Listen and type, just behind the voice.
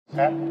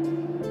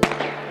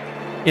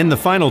In the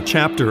final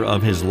chapter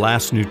of his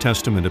last New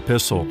Testament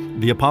epistle,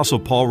 the Apostle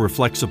Paul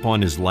reflects upon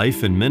his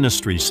life and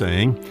ministry,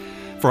 saying,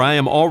 "For I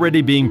am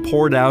already being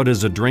poured out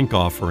as a drink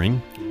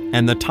offering,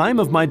 and the time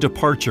of my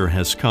departure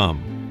has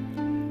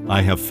come.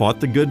 I have fought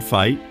the good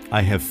fight,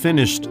 I have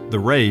finished the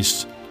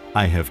race,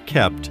 I have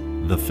kept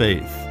the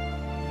faith."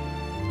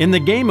 In the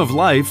game of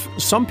life,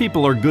 some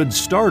people are good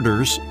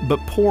starters,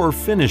 but poor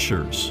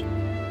finishers.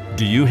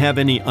 Do you have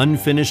any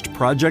unfinished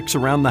projects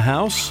around the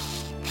house?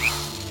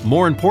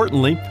 More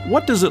importantly,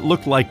 what does it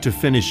look like to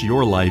finish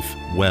your life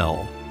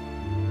well?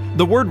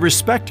 The word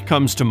respect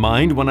comes to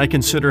mind when I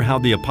consider how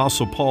the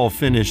Apostle Paul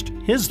finished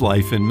his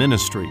life in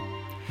ministry.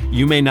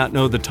 You may not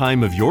know the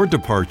time of your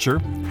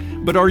departure,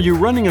 but are you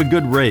running a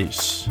good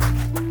race?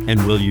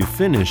 And will you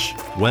finish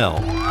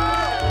well?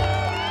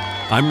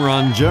 I'm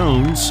Ron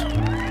Jones,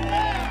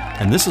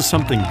 and this is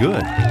Something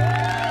Good.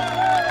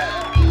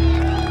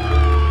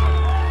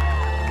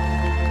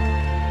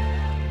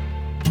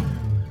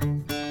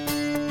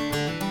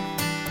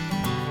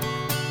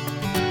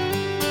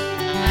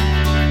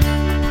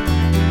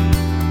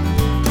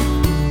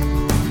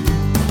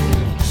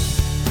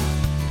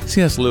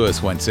 C.S.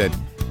 Lewis once said,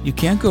 "You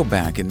can't go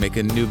back and make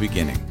a new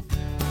beginning,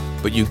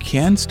 but you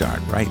can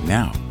start right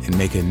now and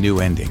make a new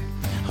ending."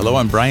 Hello,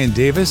 I'm Brian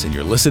Davis, and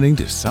you're listening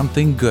to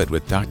Something Good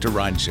with Dr.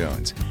 Ron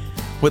Jones.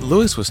 What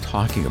Lewis was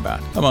talking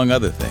about, among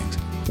other things,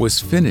 was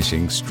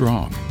finishing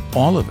strong.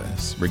 All of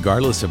us,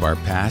 regardless of our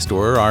past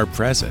or our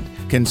present,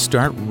 can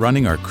start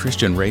running our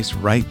Christian race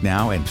right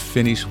now and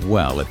finish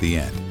well at the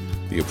end.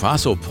 The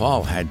Apostle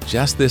Paul had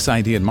just this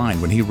idea in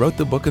mind when he wrote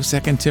the book of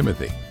 2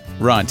 Timothy.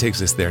 Ron takes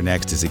us there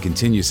next as he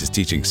continues his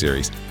teaching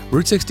series,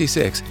 Route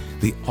 66,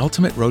 the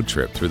ultimate road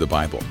trip through the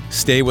Bible.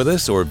 Stay with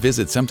us or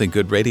visit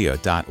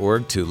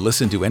somethinggoodradio.org to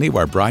listen to any of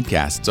our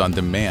broadcasts on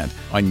demand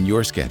on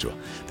your schedule.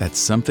 That's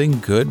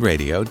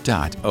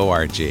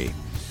somethinggoodradio.org.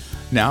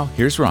 Now,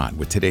 here's Ron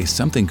with today's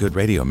Something Good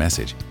Radio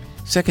message,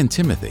 2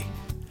 Timothy,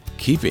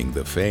 Keeping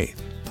the Faith.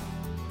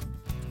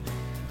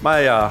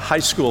 My high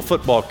school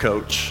football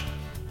coach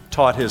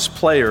taught his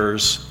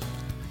players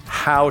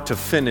how to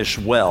finish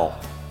well.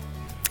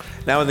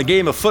 Now, in the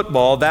game of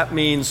football, that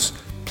means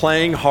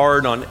playing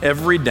hard on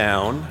every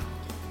down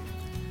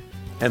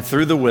and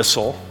through the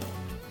whistle.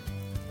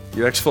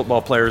 You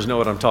ex-football players know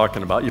what I'm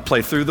talking about. You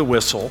play through the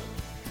whistle,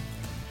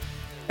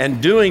 and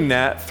doing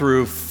that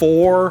through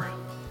 4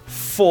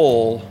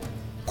 full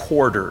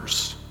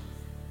quarters.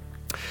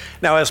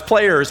 Now, as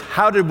players,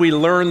 how did we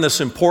learn this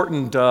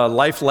important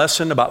life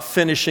lesson about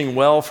finishing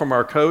well from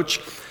our coach?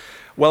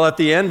 Well, at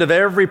the end of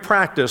every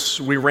practice,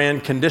 we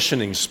ran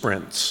conditioning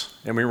sprints,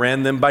 and we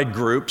ran them by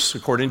groups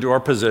according to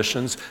our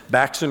positions,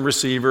 backs and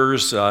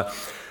receivers,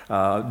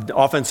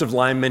 offensive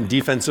linemen,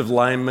 defensive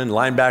linemen,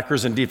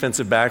 linebackers and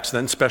defensive backs,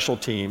 then special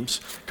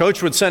teams.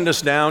 Coach would send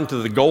us down to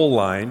the goal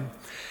line,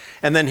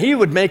 and then he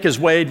would make his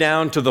way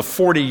down to the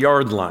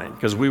 40-yard line,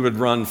 because we would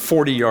run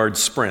 40-yard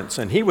sprints,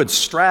 and he would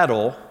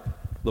straddle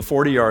the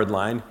 40-yard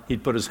line.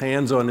 He'd put his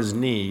hands on his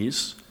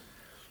knees,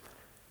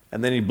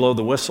 and then he'd blow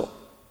the whistle.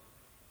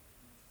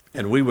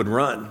 And we would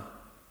run.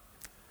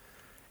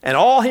 And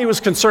all he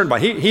was concerned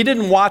about, he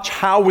didn't watch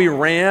how we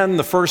ran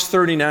the first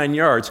 39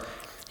 yards.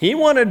 He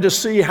wanted to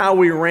see how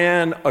we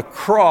ran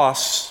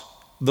across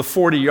the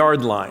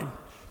 40-yard line.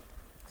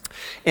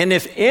 And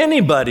if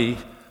anybody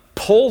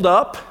pulled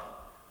up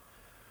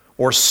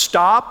or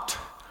stopped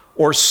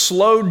or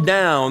slowed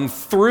down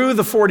through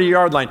the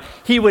 40-yard line,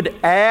 he would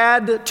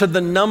add to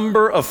the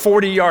number of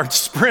 40-yard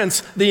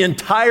sprints the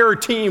entire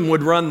team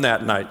would run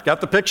that night.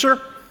 Got the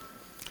picture?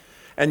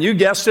 And you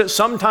guessed it,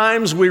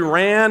 sometimes we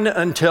ran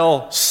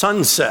until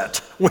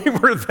sunset. We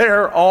were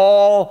there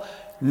all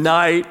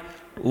night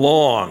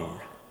long,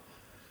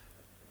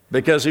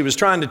 because he was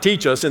trying to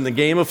teach us in the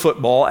game of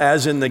football,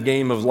 as in the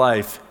game of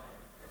life,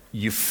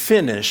 you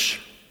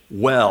finish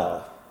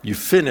well. You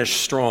finish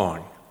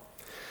strong.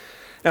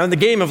 Now, in the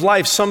game of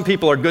life, some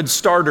people are good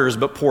starters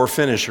but poor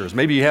finishers.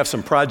 Maybe you have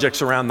some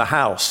projects around the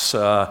house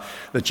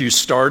that you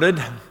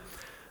started.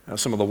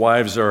 Some of the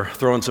wives are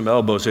throwing some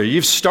elbows here.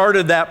 You've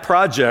started that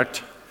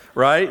project,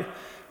 right?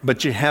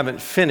 But you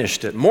haven't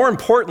finished it. More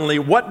importantly,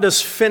 what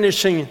does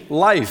finishing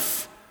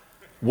life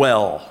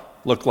well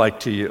look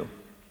like to you?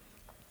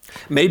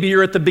 Maybe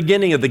you're at the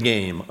beginning of the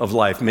game of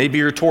life. Maybe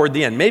you're toward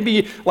the end.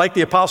 Maybe, like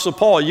the Apostle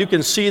Paul, you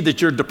can see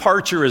that your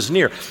departure is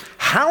near.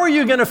 How are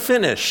you going to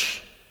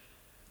finish?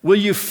 Will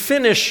you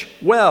finish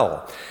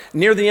well?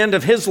 Near the end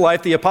of his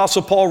life, the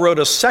Apostle Paul wrote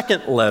a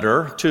second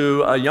letter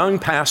to a young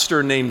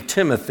pastor named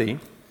Timothy.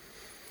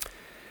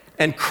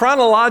 And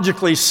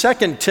chronologically,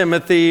 2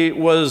 Timothy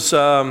was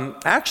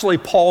actually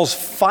Paul's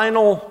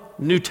final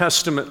New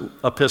Testament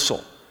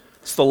epistle.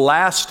 It's the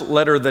last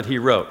letter that he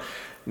wrote.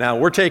 Now,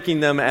 we're taking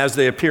them as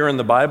they appear in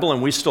the Bible,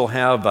 and we still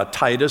have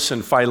Titus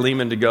and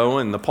Philemon to go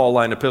in the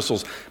Pauline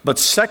epistles. But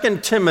 2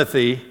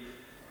 Timothy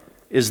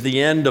is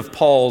the end of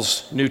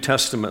Paul's New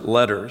Testament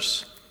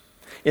letters.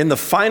 In the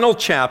final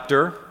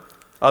chapter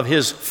of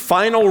his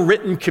final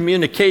written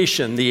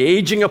communication, the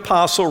aging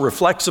apostle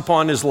reflects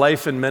upon his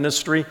life and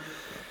ministry.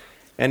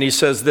 And he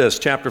says this,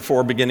 chapter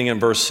 4, beginning in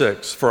verse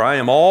 6, "For I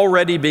am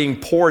already being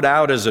poured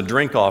out as a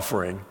drink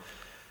offering,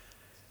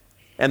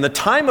 and the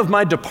time of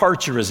my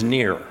departure is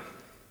near.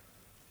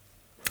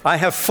 I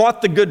have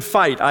fought the good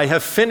fight. I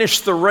have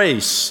finished the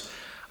race.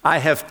 I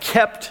have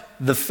kept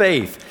the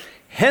faith.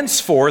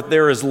 Henceforth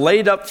there is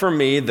laid up for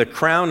me the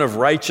crown of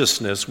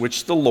righteousness,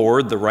 which the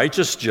Lord, the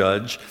righteous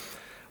judge,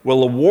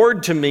 will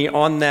award to me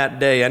on that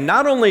day, and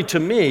not only to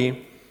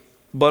me,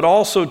 but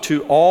also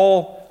to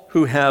all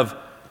who have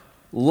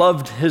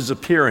loved his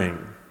appearing."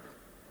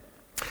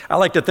 I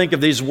like to think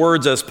of these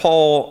words as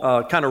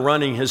Paul kind of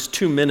running his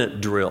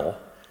 2-minute drill.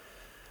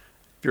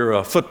 If you're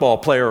a football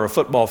player or a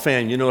football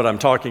fan, you know what I'm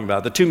talking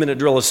about. The 2-minute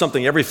drill is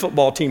something every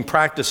football team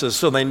practices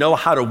so they know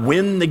how to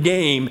win the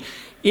game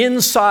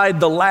inside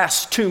the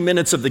last 2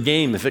 minutes of the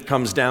game, if it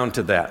comes down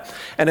to that.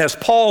 And as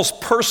Paul's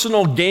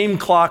personal game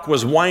clock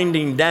was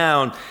winding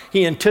down,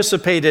 he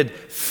anticipated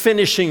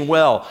finishing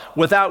well,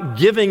 without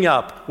giving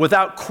up,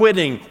 without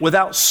quitting,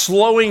 without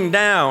slowing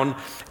down,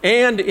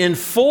 and in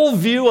full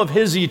view of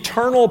his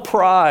eternal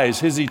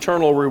prize, his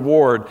eternal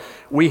reward.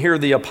 We hear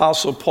the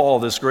Apostle Paul,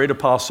 this great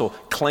apostle,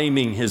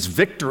 claiming his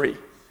victory,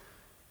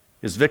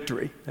 as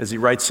he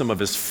writes some of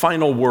his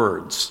final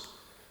words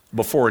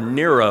before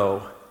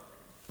Nero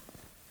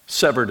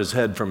severed his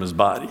head from his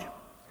body.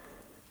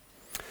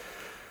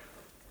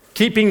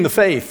 Keeping the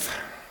faith,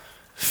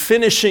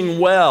 finishing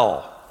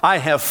well. I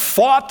have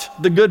fought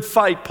the good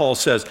fight, Paul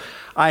says.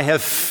 I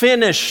have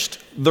finished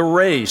the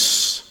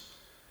race.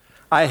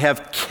 I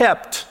have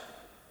kept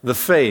the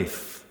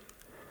faith.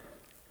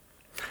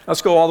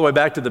 Let's go all the way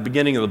back to the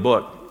beginning of the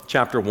book,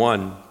 chapter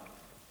 1,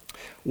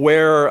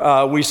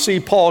 where we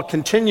see Paul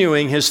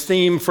continuing his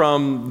theme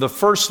from the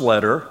first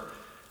letter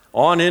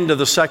on into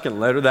the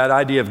second letter, that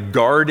idea of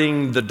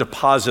guarding the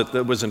deposit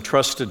that was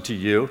entrusted to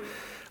you.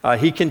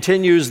 He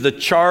continues the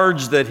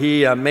charge that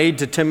he made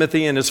to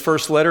Timothy in his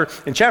first letter.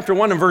 In chapter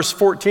 1 and verse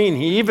 14,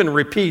 he even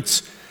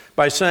repeats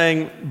by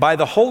saying, "By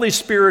the Holy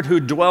Spirit who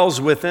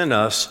dwells within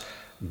us,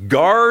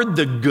 guard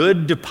the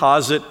good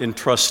deposit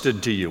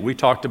entrusted to you." We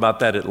talked about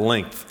that at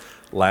length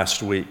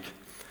last week.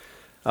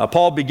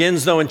 Paul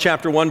begins, though, in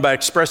chapter 1 by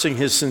expressing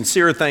his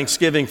sincere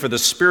thanksgiving for the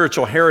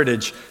spiritual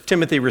heritage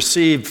Timothy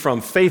received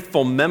from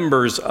faithful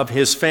members of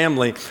his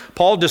family.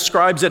 Paul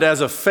describes it as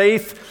a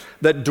faith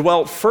that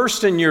dwelt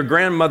first in your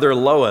grandmother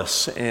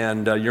Lois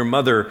and your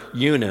mother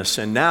Eunice,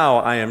 and now,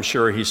 I am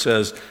sure, he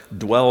says,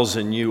 dwells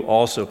in you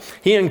also.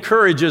 He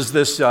encourages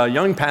this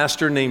young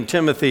pastor named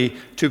Timothy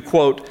to,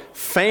 quote,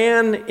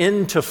 "fan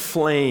into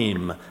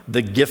flame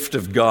the gift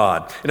of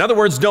God." In other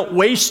words, don't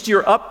waste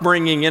your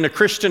upbringing in a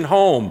Christian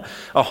home,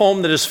 a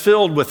home that is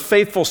filled with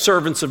faithful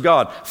servants of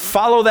God.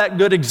 Follow that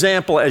good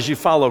example as you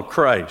follow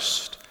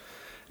Christ.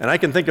 And I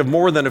can think of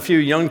more than a few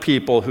young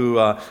people who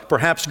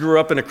perhaps grew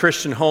up in a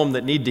Christian home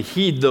that need to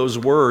heed those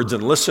words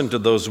and listen to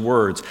those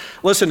words.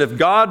 Listen, if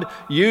God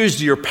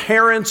used your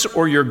parents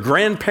or your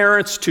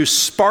grandparents to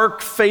spark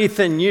faith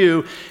in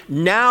you,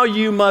 now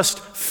you must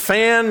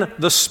fan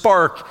the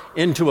spark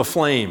into a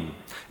flame.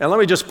 And let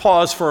me just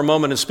pause for a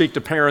moment and speak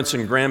to parents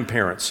and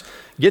grandparents.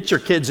 Get your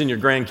kids and your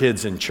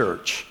grandkids in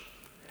church,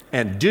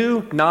 and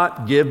do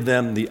not give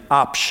them the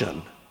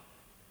option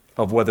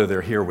of whether they're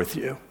here with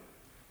you.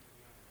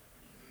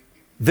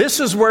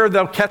 This is where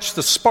they'll catch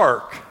the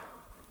spark.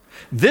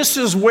 This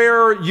is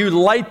where you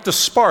light the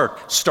spark.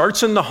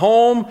 Starts in the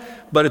home,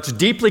 but it's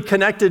deeply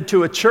connected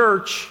to a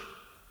church.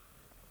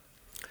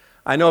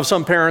 I know of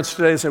some parents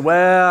today say,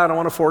 "Well, I don't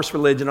want to force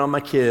religion on my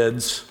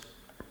kids."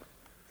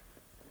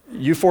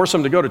 You force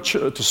them to go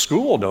to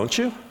school, don't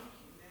you?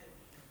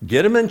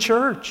 Get them in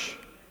church.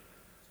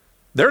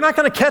 They're not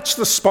going to catch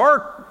the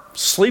spark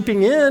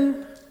sleeping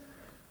in.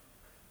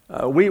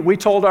 We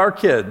told our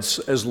kids,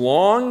 as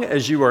long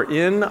as you are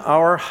in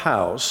our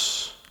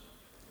house,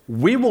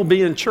 we will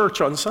be in church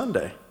on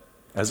Sunday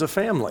as a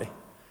family.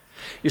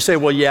 You say,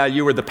 "Well, yeah,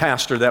 you were the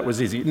pastor, that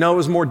was easy." No, it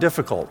was more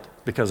difficult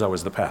because I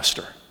was the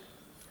pastor.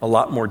 A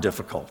lot more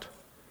difficult.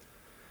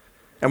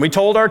 And we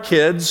told our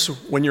kids,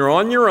 when you're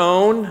on your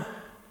own,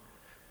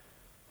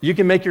 you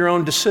can make your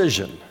own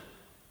decision.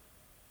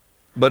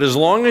 But as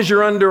long as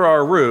you're under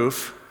our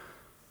roof,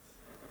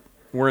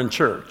 we're in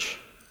church.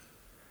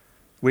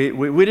 We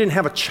didn't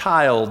have a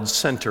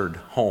child-centered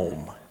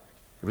home.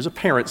 It was a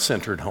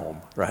parent-centered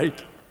home,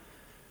 right?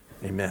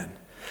 Amen.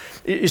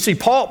 You see,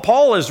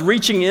 Paul is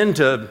reaching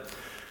into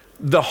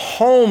the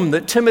home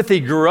that Timothy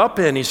grew up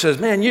in. He says,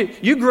 "Man,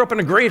 you grew up in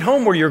a great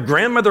home where your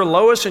grandmother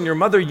Lois and your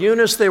mother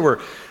Eunice, they were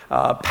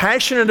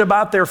passionate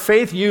about their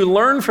faith. You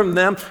learned from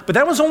them, but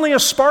that was only a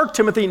spark,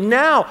 Timothy.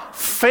 Now,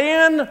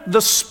 fan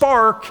the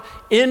spark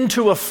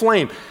into a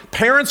flame."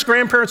 Parents,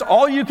 grandparents,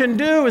 all you can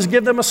do is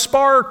give them a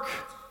spark.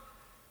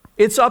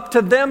 It's up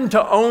to them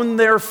to own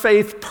their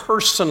faith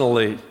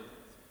personally.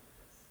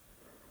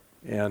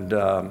 And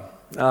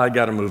I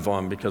got to move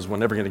on because we're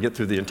never going to get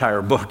through the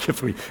entire book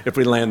if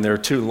we land there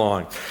too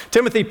long.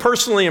 Timothy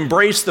personally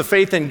embraced the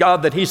faith in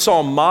God that he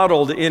saw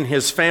modeled in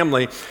his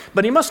family,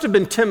 but he must have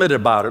been timid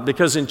about it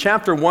because in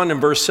chapter 1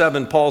 and verse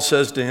 7, Paul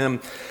says to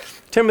him,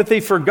 Timothy,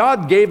 for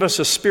God gave us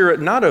a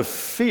spirit not of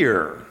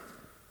fear,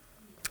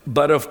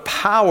 but of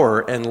power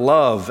and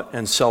love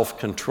and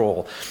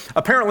self-control.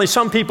 Apparently,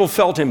 some people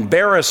felt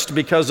embarrassed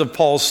because of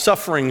Paul's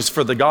sufferings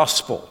for the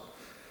gospel.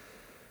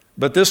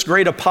 But this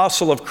great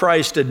apostle of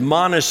Christ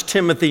admonished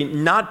Timothy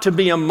not to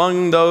be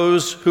among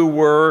those who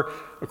were,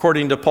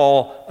 according to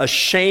Paul,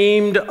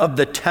 ashamed of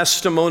the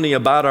testimony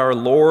about our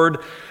Lord,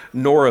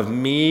 nor of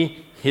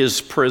me,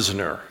 his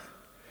prisoner.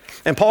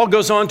 And Paul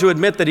goes on to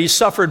admit that he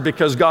suffered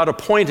because God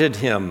appointed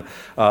him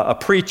a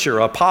preacher,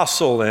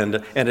 apostle,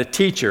 and a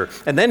teacher.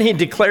 And then he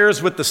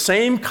declares with the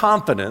same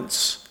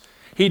confidence,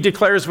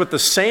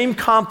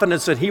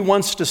 that he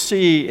wants to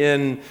see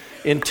in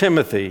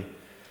Timothy.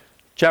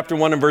 Chapter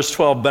 1 and verse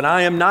 12, but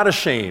I am not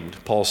ashamed,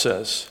 Paul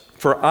says,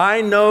 for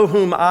I know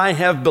whom I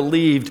have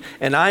believed,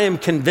 and I am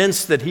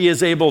convinced that he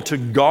is able to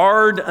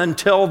guard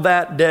until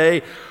that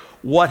day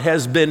what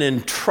has been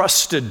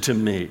entrusted to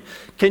me.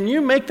 Can you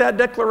make that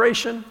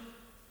declaration?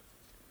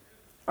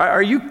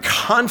 Are you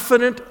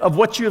confident of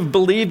what you have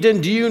believed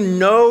in? Do you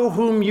know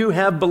whom you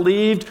have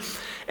believed?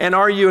 And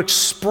are you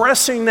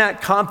expressing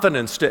that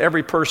confidence to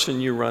every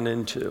person you run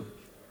into?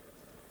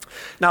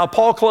 Now,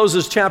 Paul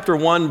closes chapter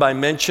 1 by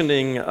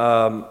mentioning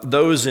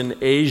those in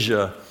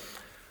Asia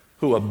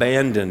who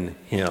abandon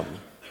him.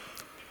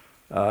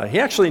 He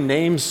actually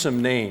names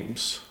some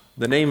names.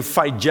 The name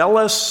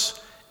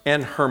Phygellus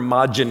and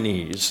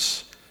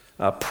Hermogenes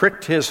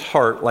pricked his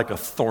heart like a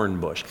thorn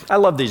bush. I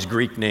love these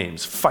Greek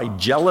names,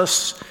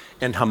 Phygellus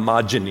and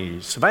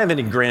Hermogenes. If I have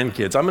any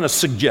grandkids, I'm going to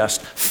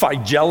suggest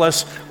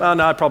Phygellus. Well,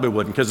 no, I probably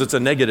wouldn't because it's a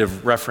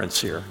negative reference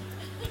here.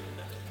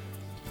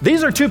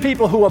 These are two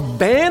people who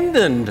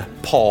abandoned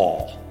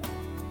Paul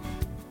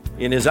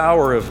in his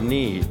hour of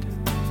need.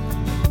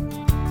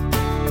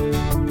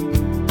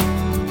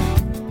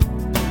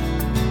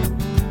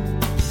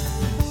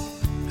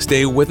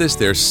 Stay with us.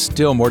 There's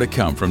still more to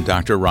come from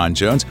Dr. Ron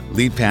Jones,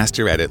 lead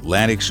pastor at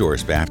Atlantic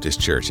Shores Baptist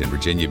Church in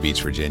Virginia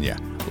Beach, Virginia.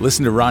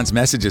 Listen to Ron's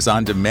messages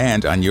on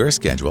demand on your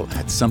schedule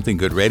at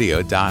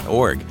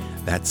somethinggoodradio.org.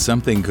 That's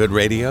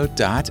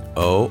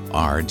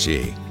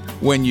somethinggoodradio.org.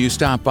 When you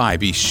stop by,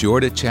 be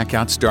sure to check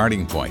out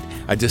Starting Point,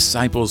 a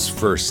disciple's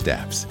first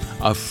steps,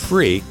 a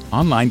free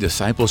online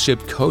discipleship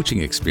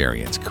coaching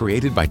experience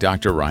created by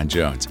Dr. Ron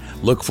Jones.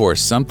 Look for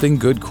Something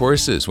Good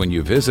courses when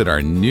you visit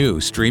our new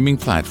streaming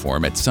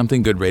platform at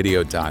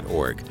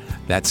somethinggoodradio.org.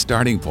 That's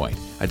Starting Point,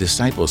 a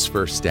disciple's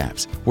first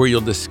steps, where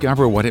you'll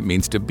discover what it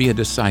means to be a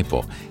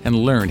disciple and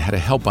learn how to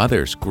help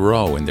others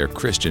grow in their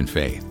Christian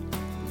faith.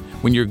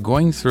 When you're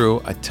going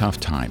through a tough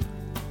time,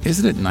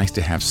 isn't it nice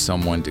to have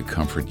someone to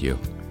comfort you,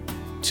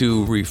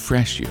 to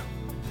refresh you?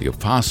 The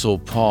Apostle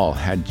Paul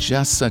had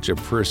just such a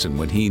person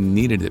when he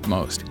needed it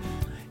most.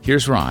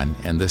 Here's Ron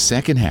and the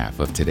second half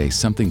of today's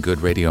Something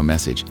Good radio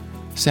message,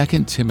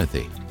 2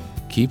 Timothy,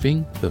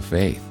 Keeping the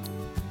Faith.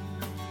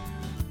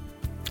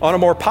 On a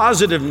more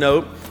positive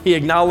note, he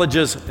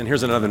acknowledges, and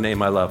here's another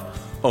name I love,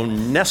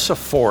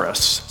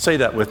 Onesiphorus. Say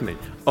that with me,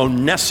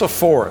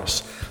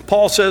 Onesiphorus.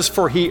 Paul says,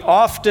 for he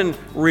often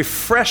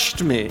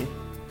refreshed me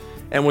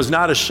and was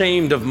not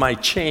ashamed of my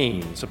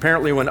chains.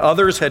 Apparently, when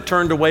others had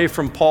turned away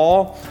from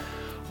Paul,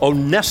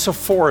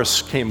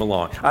 Onesiphorus came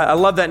along. I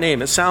love that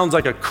name. It sounds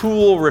like a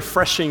cool,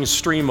 refreshing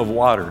stream of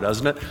water,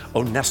 doesn't it?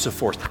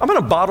 Onesiphorus. I'm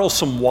going to bottle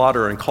some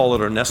water and call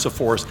it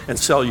Onesiphorus and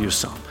sell you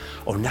some.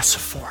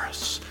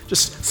 Onesiphorus.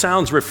 Just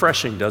sounds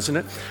refreshing, doesn't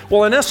it?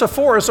 Well,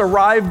 Onesiphorus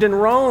arrived in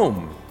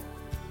Rome.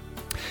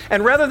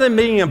 And rather than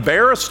being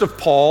embarrassed of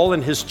Paul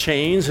and his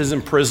chains, his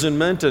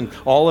imprisonment, and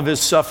all of his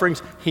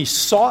sufferings, he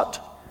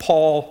sought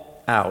Paul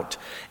out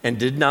and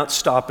did not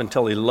stop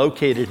until he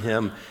located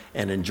him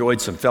and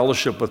enjoyed some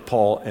fellowship with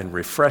Paul and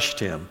refreshed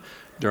him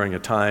during a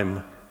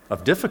time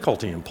of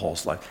difficulty in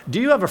Paul's life. Do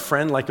you have a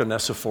friend like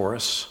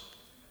Onesiphorus?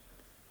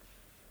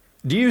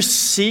 Do you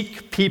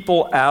seek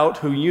people out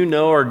who you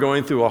know are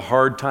going through a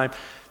hard time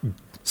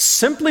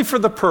simply for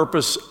the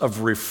purpose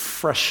of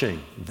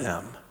refreshing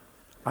them?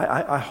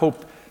 I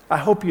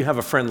hope you have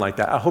a friend like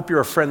that. I hope you're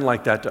a friend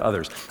like that to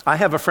others. I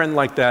have a friend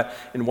like that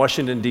in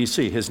Washington,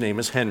 D.C. His name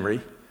is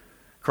Henry,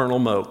 Colonel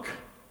Moak.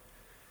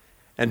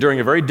 And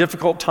during a very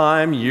difficult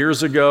time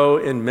years ago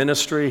in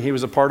ministry, he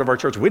was a part of our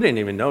church. We didn't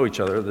even know each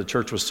other. The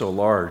church was so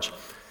large.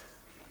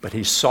 But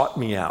he sought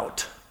me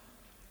out,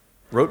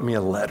 wrote me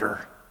a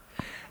letter.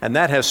 And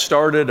that has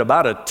started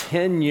about a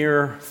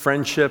 10-year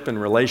friendship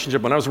and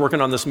relationship. When I was working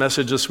on this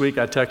message this week,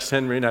 I texted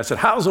Henry and I said,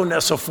 how's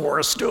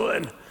Onesiphorus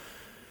doing?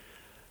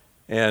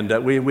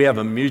 And we have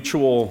a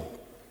mutual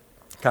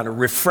kind of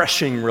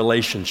refreshing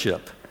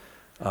relationship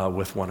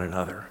with one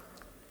another.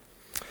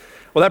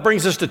 Well, that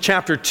brings us to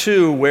chapter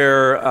 2,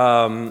 where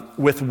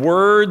with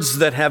words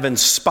that have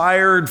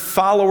inspired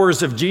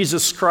followers of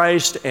Jesus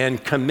Christ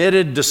and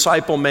committed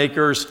disciple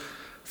makers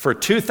for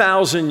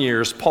 2,000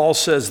 years, Paul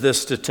says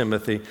this to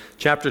Timothy,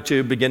 chapter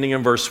 2, beginning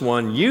in verse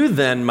 1, you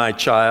then, my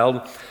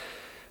child,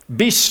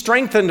 be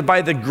strengthened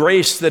by the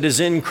grace that is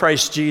in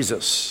Christ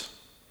Jesus.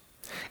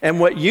 And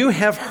what you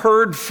have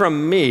heard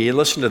from me,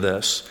 listen to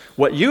this,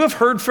 what you have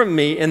heard from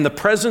me in the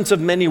presence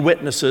of many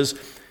witnesses,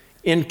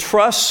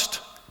 entrust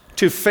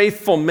to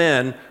faithful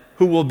men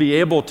who will be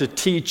able to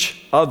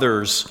teach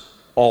others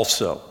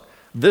also.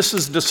 This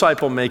is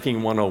Disciple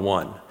Making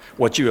 101.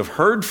 What you have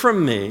heard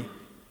from me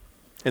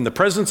in the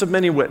presence of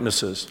many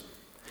witnesses,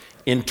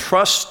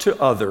 entrust to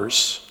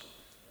others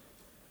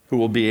who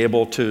will be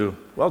able to,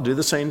 do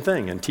the same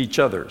thing and teach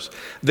others.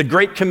 The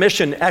Great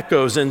Commission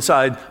echoes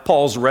inside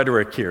Paul's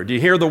rhetoric here. Do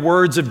you hear the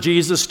words of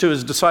Jesus to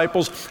his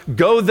disciples?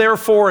 Go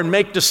therefore and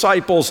make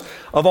disciples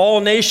of all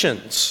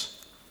nations.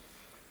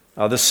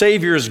 The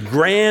Savior's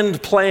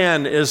grand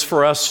plan is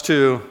for us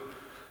to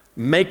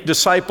make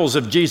disciples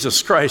of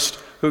Jesus Christ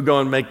who go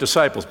and make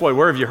disciples. Boy,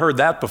 where have you heard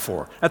that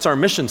before? That's our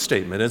mission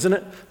statement, isn't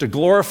it? To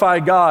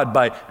glorify God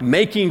by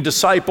making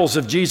disciples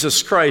of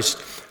Jesus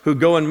Christ who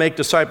go and make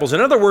disciples.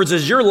 In other words,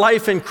 is your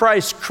life in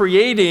Christ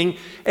creating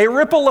a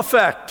ripple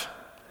effect?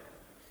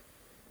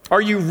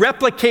 Are you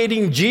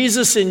replicating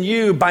Jesus in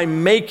you by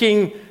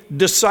making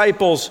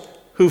disciples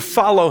who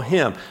follow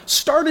him?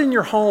 Start in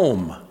your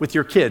home with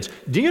your kids.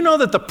 Do you know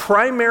that the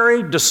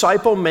primary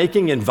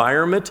disciple-making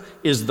environment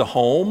is the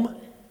home?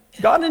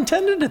 God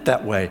intended it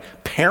that way.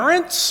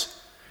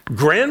 Parents,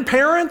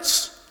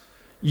 grandparents,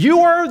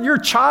 you are your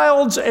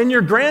child's and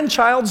your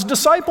grandchild's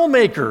disciple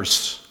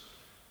makers.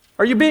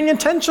 Are you being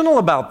intentional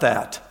about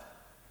that?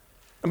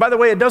 And by the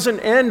way, it doesn't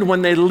end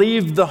when they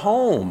leave the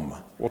home.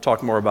 We'll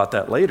talk more about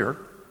that later.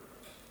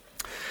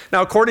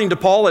 Now, according to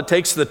Paul, it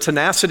takes the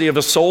tenacity of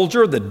a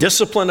soldier, the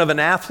discipline of an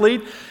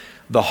athlete,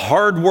 the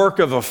hard work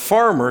of a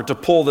farmer to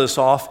pull this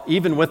off,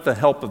 even with the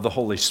help of the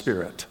Holy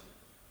Spirit.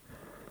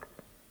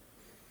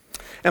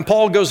 And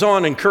Paul goes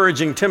on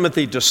encouraging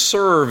Timothy to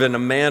serve in a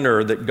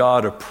manner that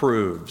God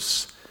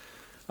approves.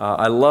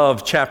 I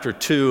love chapter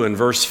 2 and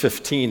verse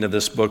 15 of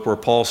this book where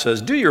Paul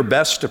says, do your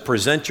best to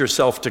present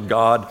yourself to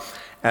God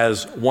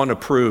as one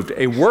approved,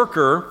 a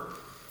worker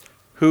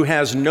who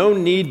has no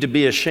need to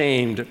be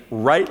ashamed,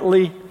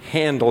 rightly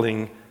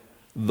handling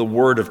the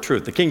word of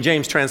truth. The King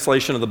James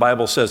translation of the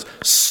Bible says,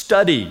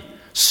 study,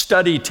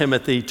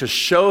 Timothy, to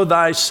show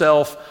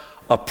thyself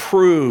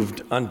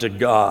approved unto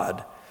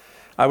God.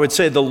 I would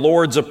say the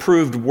Lord's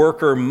approved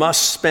worker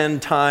must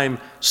spend time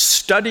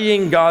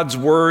studying God's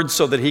word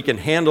so that he can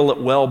handle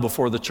it well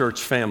before the church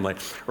family.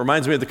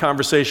 Reminds me of the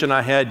conversation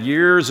I had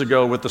years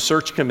ago with the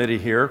search committee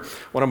here.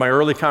 One of my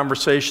early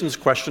conversations,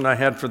 question I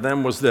had for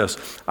them was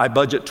this: I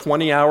budget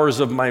 20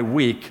 hours of my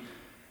week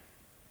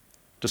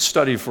to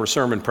study for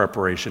sermon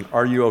preparation.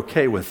 Are you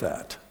okay with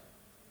that?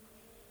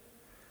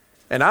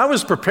 And I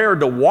was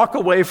prepared to walk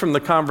away from the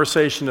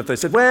conversation if they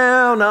said,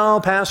 well, no,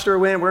 Pastor,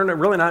 we're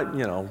really not,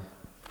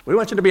 we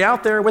want you to be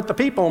out there with the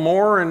people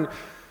more, and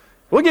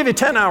we'll give you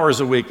 10 hours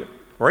a week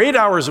or 8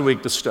 hours a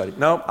week to study.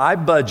 No, I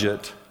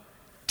budget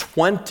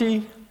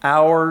 20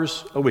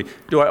 hours a week.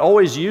 Do I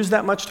always use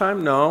that much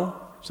time? No,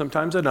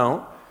 sometimes I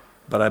don't,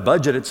 but I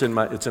budget, it's in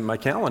my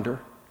calendar.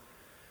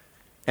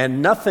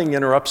 And nothing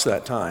interrupts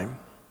that time.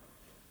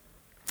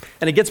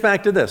 And it gets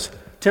back to this,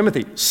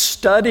 Timothy,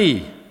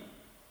 study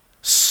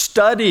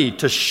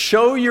to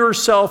show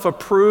yourself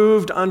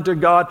approved unto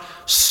God.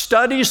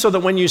 Study so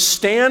that when you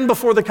stand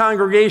before the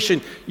congregation,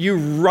 you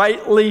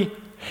rightly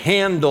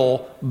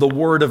handle the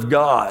Word of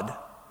God.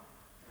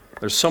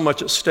 There's so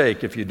much at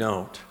stake if you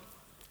don't.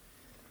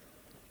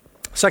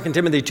 2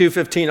 Timothy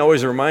 2:15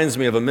 always reminds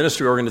me of a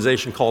ministry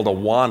organization called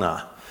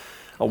Awana.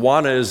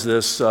 Awana is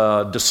this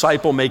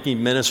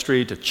disciple-making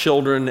ministry to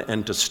children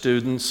and to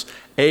students.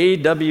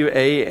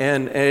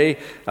 AWANA.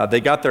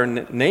 They got their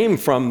name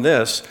from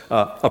this.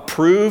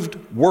 Approved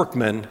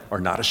workmen are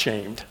not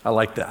ashamed. I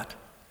like that.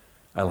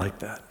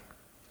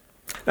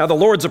 Now, the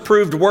Lord's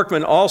approved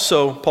workman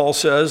also, Paul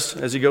says,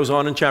 as he goes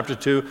on in chapter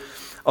 2,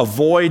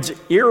 avoids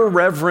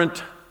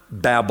irreverent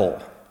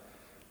babble,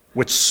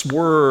 which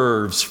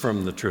swerves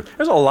from the truth.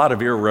 There's a lot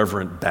of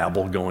irreverent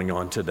babble going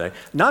on today,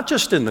 not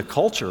just in the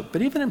culture,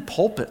 but even in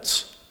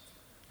pulpits.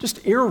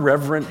 Just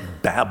irreverent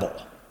babble,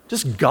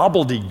 just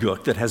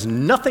gobbledygook that has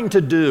nothing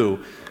to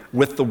do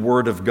with the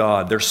Word of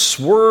God. They're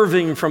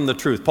swerving from the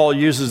truth. Paul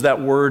uses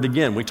that word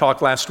again. We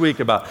talked last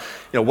week about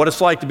what it's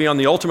like to be on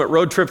the ultimate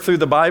road trip through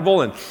the Bible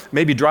and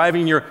maybe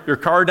driving your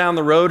car down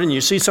the road and you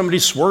see somebody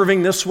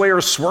swerving this way or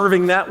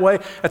swerving that way.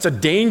 That's a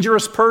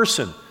dangerous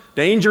person.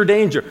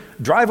 Danger.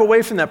 Drive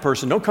away from that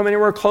person. Don't come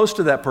anywhere close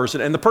to that person.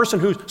 And the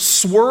person who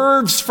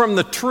swerves from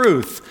the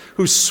truth,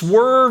 who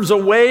swerves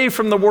away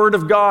from the Word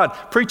of God,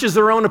 preaches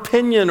their own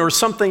opinion or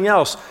something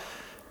else,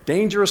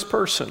 dangerous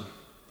person.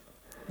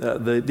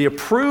 The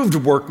approved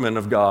workman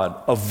of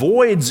God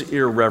avoids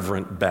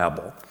irreverent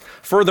babble.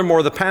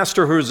 Furthermore, the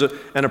pastor who's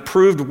an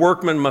approved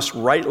workman must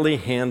rightly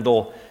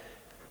handle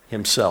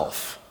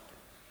himself.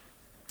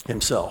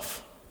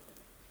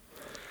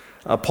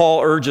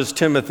 Paul urges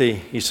Timothy,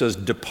 he says,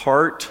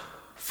 depart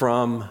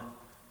from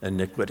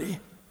iniquity.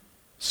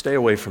 Stay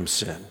away from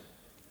sin.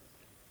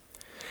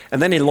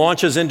 And then he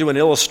launches into an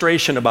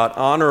illustration about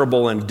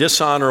honorable and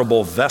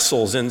dishonorable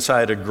vessels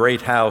inside a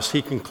great house.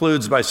 He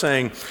concludes by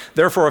saying,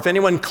 therefore, if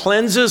anyone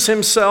cleanses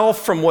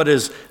himself from what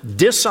is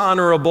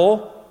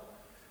dishonorable,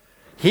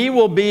 he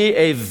will be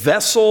a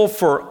vessel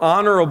for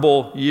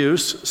honorable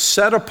use,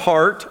 set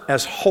apart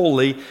as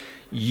holy,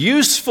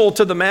 useful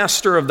to the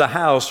master of the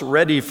house,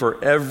 ready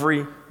for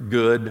every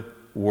good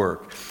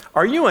work.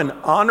 Are you an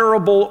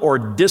honorable or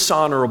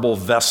dishonorable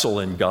vessel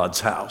in God's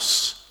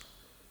house?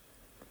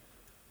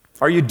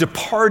 Are you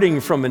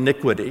departing from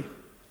iniquity?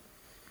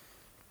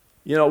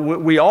 You know,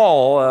 we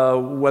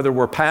all, whether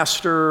we're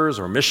pastors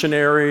or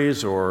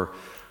missionaries or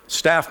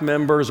staff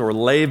members or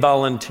lay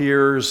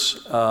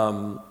volunteers,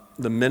 the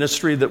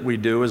ministry that we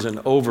do is an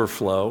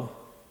overflow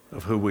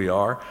of who we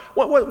are.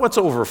 What's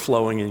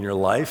overflowing in your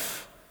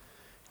life?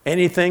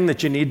 Anything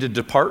that you need to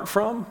depart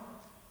from?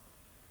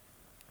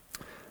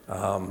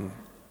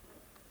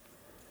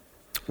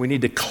 We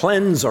need to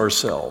cleanse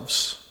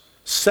ourselves,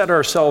 set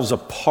ourselves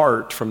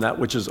apart from that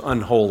which is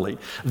unholy.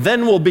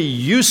 Then we'll be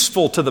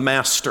useful to the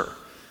master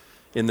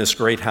in this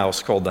great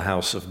house called the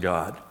house of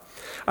God.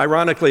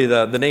 Ironically,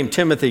 the name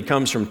Timothy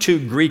comes from two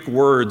Greek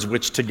words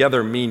which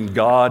together mean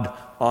God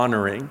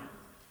honoring.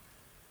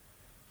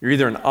 You're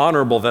either an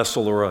honorable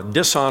vessel or a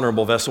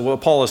dishonorable vessel.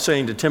 What Paul is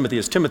saying to Timothy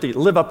is, Timothy,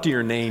 live up to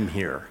your name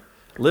here.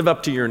 Live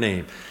up to your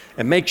name.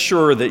 And make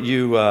sure that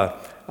you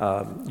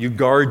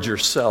guard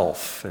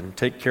yourself and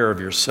take care of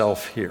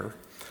yourself here.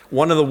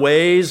 One of the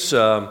ways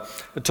to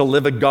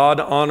live a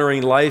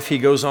God-honoring life, he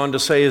goes on to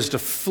say, is to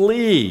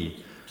flee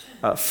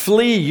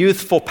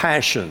youthful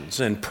passions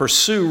and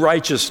pursue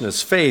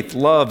righteousness, faith,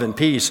 love, and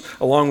peace,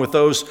 along with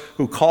those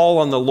who call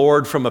on the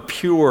Lord from a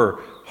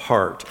pure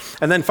heart.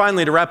 And then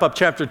finally, to wrap up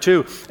chapter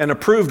 2, an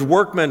approved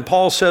workman,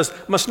 Paul says,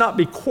 must not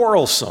be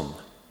quarrelsome,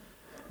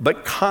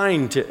 but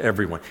kind to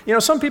everyone. You know,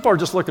 some people are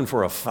just looking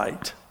for a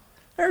fight.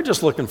 They're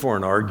just looking for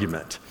an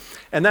argument.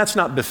 And that's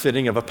not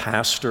befitting of a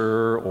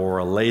pastor or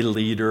a lay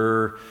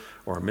leader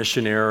or a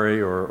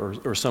missionary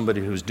or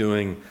somebody who's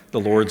doing the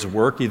Lord's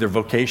work, either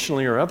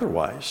vocationally or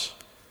otherwise.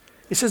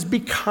 He says,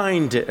 be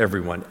kind to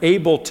everyone,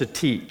 able to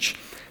teach,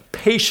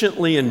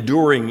 patiently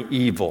enduring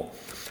evil,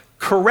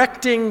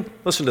 correcting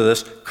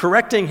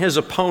his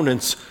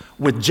opponents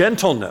with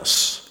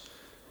gentleness.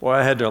 Well,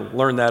 I had to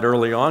learn that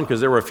early on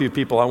because there were a few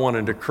people I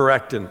wanted to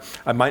correct and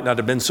I might not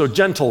have been so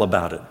gentle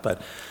about it.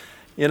 But,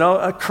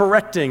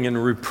 correcting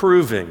and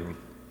reproving,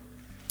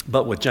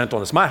 but with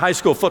gentleness. My high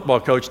school football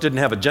coach didn't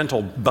have a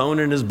gentle bone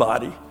in his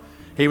body.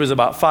 He was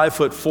about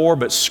 5'4",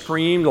 but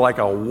screamed like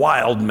a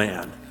wild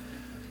man.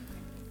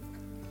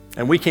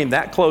 And we came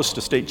that close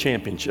to state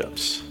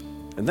championships.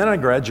 And then I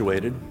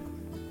graduated.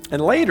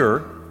 And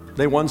later,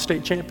 they won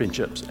state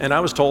championships. And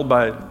I was told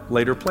by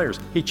later players,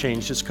 he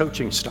changed his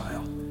coaching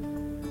style.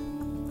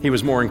 He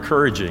was more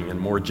encouraging and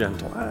more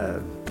gentle.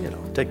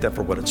 Take that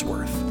for what it's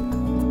worth.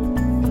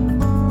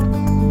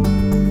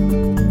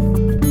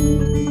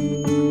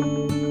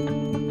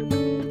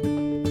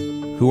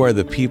 Who are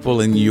the people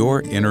in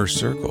your inner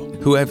circle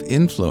who have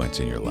influence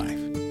in your life?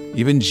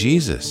 Even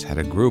Jesus had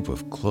a group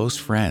of close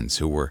friends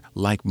who were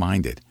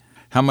like-minded.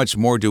 How much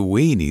more do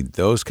we need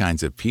those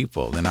kinds of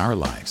people in our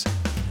lives?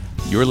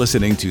 You're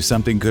listening to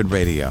Something Good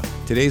Radio.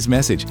 Today's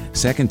message,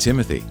 2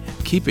 Timothy,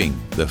 Keeping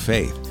the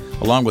Faith,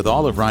 along with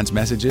all of Ron's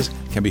messages,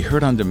 can be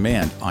heard on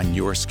demand on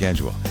your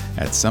schedule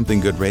at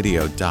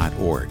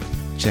somethinggoodradio.org.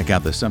 Check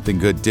out the Something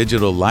Good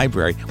digital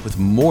library with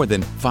more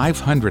than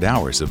 500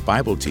 hours of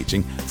Bible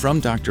teaching from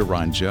Dr.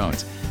 Ron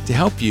Jones to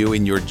help you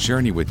in your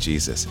journey with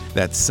Jesus.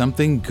 That's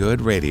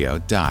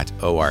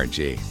somethinggoodradio.org.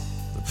 The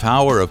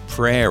power of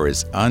prayer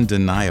is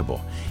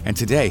undeniable, and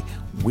today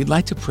we'd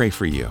like to pray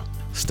for you.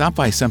 Stop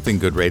by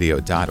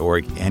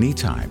somethinggoodradio.org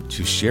anytime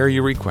to share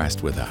your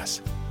request with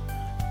us.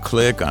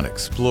 Click on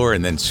Explore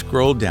and then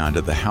scroll down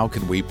to the How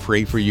Can We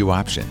Pray For You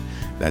option.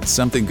 That's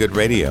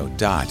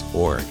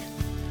somethinggoodradio.org.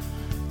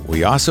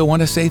 We also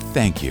want to say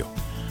thank you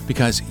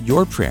because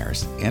your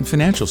prayers and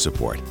financial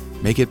support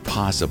make it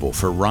possible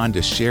for Ron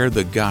to share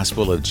the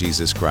gospel of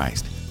Jesus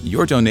Christ.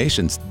 Your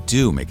donations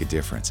do make a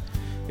difference.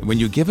 And when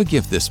you give a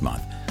gift this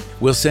month,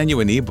 we'll send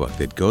you an ebook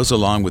that goes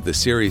along with the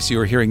series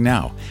you're hearing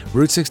now,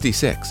 Route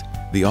 66,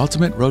 The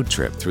Ultimate Road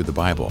Trip Through the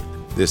Bible.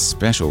 This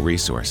special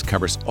resource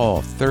covers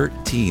all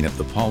 13 of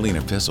the Pauline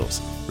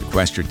epistles.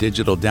 Request your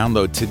digital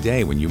download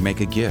today when you make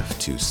a gift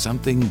to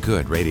Something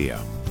Good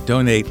Radio.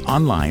 Donate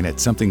online at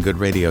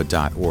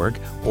somethinggoodradio.org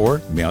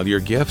or mail your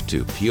gift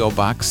to P.O.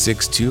 Box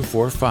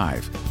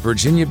 6245,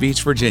 Virginia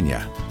Beach,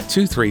 Virginia,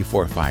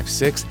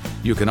 23456.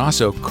 You can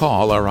also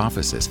call our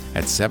offices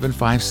at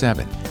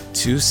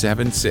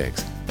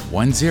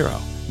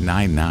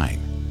 757-276-1099.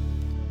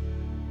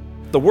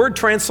 The word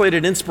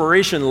translated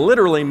inspiration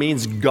literally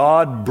means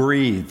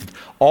God-breathed.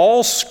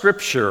 All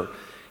Scripture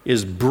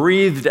is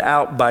breathed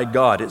out by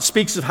God. It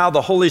speaks of how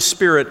the Holy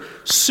Spirit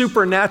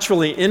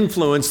supernaturally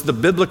influenced the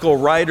biblical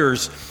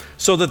writers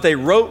so that they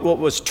wrote what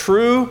was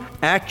true,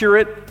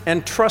 accurate,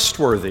 and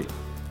trustworthy,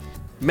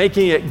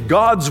 making it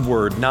God's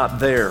word, not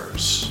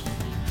theirs.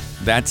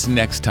 That's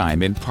next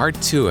time in part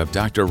 2 of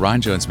Dr. Ron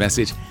Jones'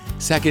 message,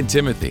 2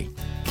 Timothy,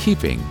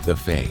 Keeping the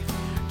Faith.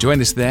 Join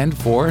us then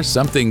for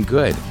Something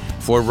Good.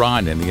 For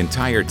Ron and the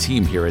entire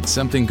team here at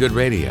Something Good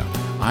Radio,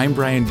 I'm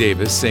Brian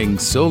Davis saying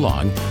so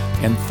long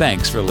and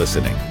thanks for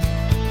listening.